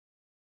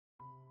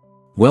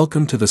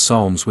Welcome to the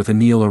Psalms with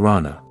Anil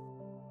Arana.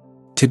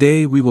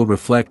 Today we will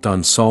reflect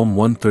on Psalm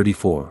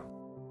 134.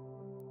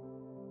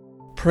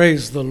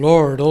 Praise the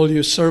Lord, all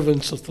you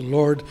servants of the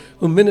Lord,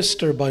 who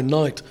minister by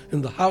night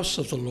in the house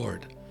of the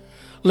Lord.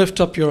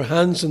 Lift up your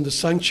hands in the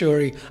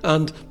sanctuary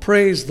and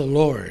praise the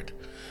Lord.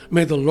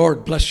 May the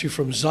Lord bless you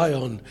from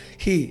Zion,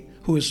 he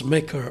who is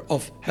maker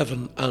of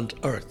heaven and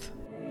earth.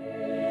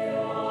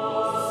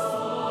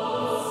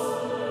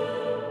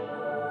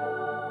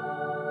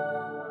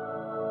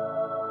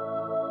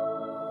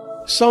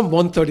 Psalm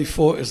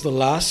 134 is the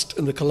last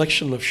in the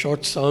collection of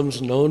short psalms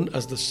known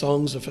as the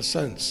Songs of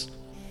Ascents.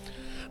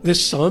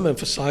 This psalm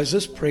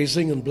emphasizes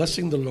praising and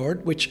blessing the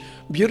Lord, which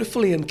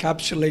beautifully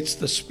encapsulates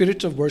the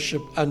spirit of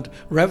worship and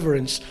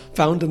reverence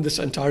found in this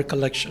entire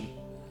collection.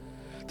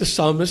 The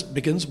psalmist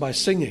begins by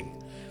singing,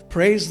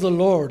 "Praise the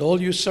Lord,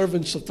 all you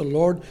servants of the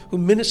Lord who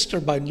minister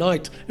by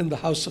night in the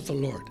house of the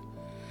Lord."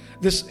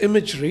 This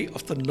imagery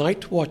of the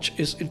night watch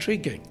is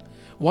intriguing.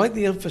 Why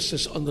the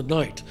emphasis on the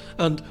night,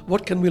 and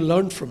what can we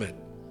learn from it?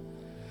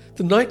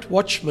 The night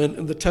watchmen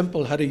in the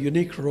temple had a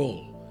unique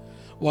role.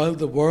 While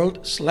the world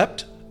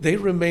slept, they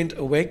remained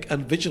awake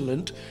and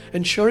vigilant,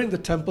 ensuring the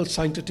temple's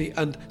sanctity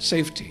and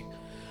safety.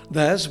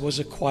 Theirs was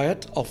a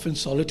quiet, often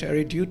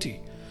solitary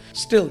duty.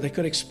 Still, they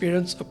could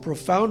experience a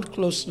profound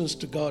closeness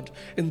to God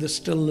in the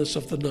stillness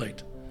of the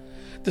night.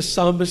 The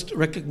psalmist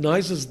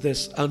recognizes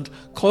this and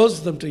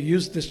calls them to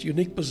use this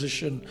unique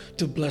position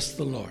to bless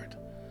the Lord.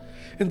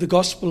 In the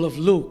Gospel of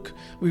Luke,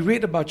 we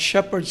read about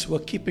shepherds who were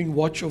keeping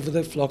watch over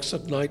their flocks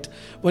at night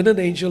when an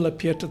angel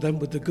appeared to them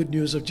with the good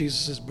news of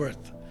Jesus'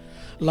 birth.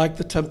 Like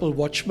the temple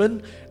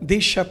watchmen,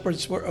 these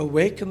shepherds were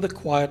awake in the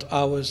quiet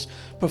hours,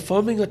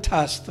 performing a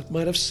task that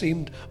might have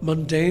seemed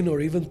mundane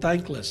or even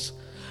thankless.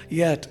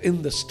 Yet,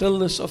 in the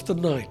stillness of the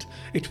night,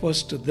 it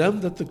was to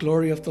them that the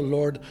glory of the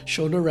Lord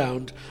shone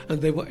around,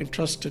 and they were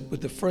entrusted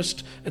with the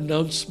first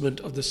announcement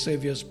of the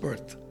Savior's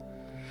birth.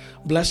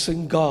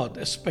 Blessing God,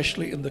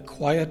 especially in the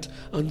quiet,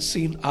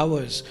 unseen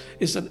hours,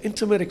 is an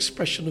intimate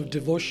expression of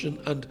devotion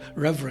and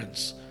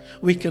reverence.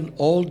 We can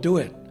all do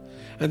it.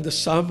 And the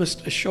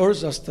psalmist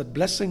assures us that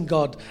blessing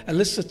God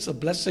elicits a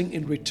blessing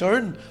in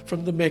return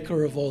from the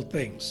Maker of all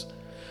things.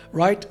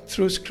 Right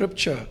through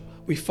Scripture,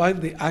 we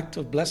find the act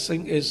of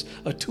blessing is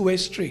a two-way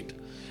street.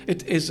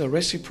 It is a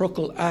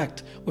reciprocal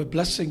act where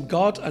blessing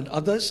God and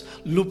others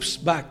loops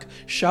back,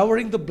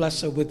 showering the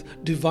blesser with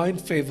divine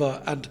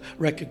favor and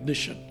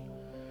recognition.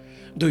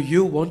 Do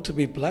you want to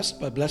be blessed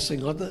by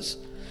blessing others?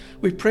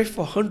 We pray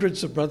for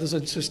hundreds of brothers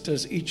and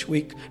sisters each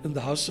week in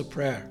the house of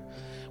prayer.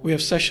 We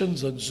have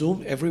sessions on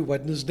Zoom every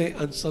Wednesday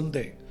and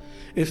Sunday.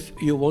 If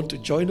you want to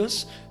join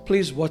us,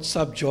 please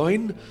WhatsApp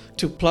join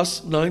to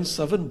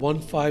 +97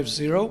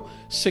 150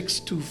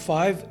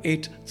 625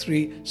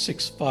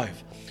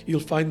 8365.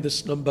 You'll find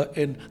this number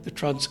in the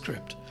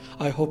transcript.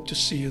 I hope to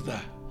see you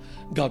there.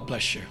 God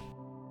bless you.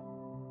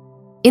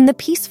 In the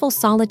peaceful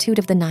solitude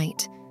of the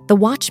night, the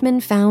watchman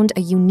found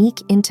a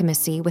unique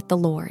intimacy with the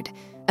Lord,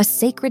 a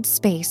sacred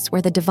space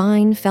where the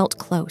divine felt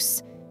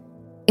close.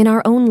 In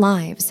our own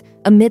lives,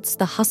 amidst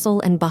the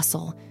hustle and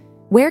bustle,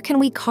 where can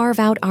we carve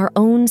out our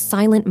own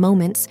silent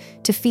moments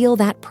to feel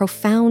that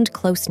profound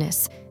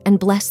closeness and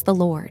bless the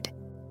Lord?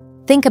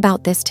 Think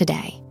about this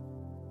today.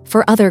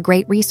 For other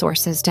great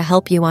resources to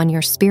help you on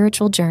your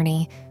spiritual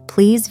journey,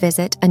 please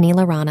visit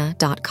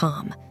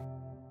anilarana.com.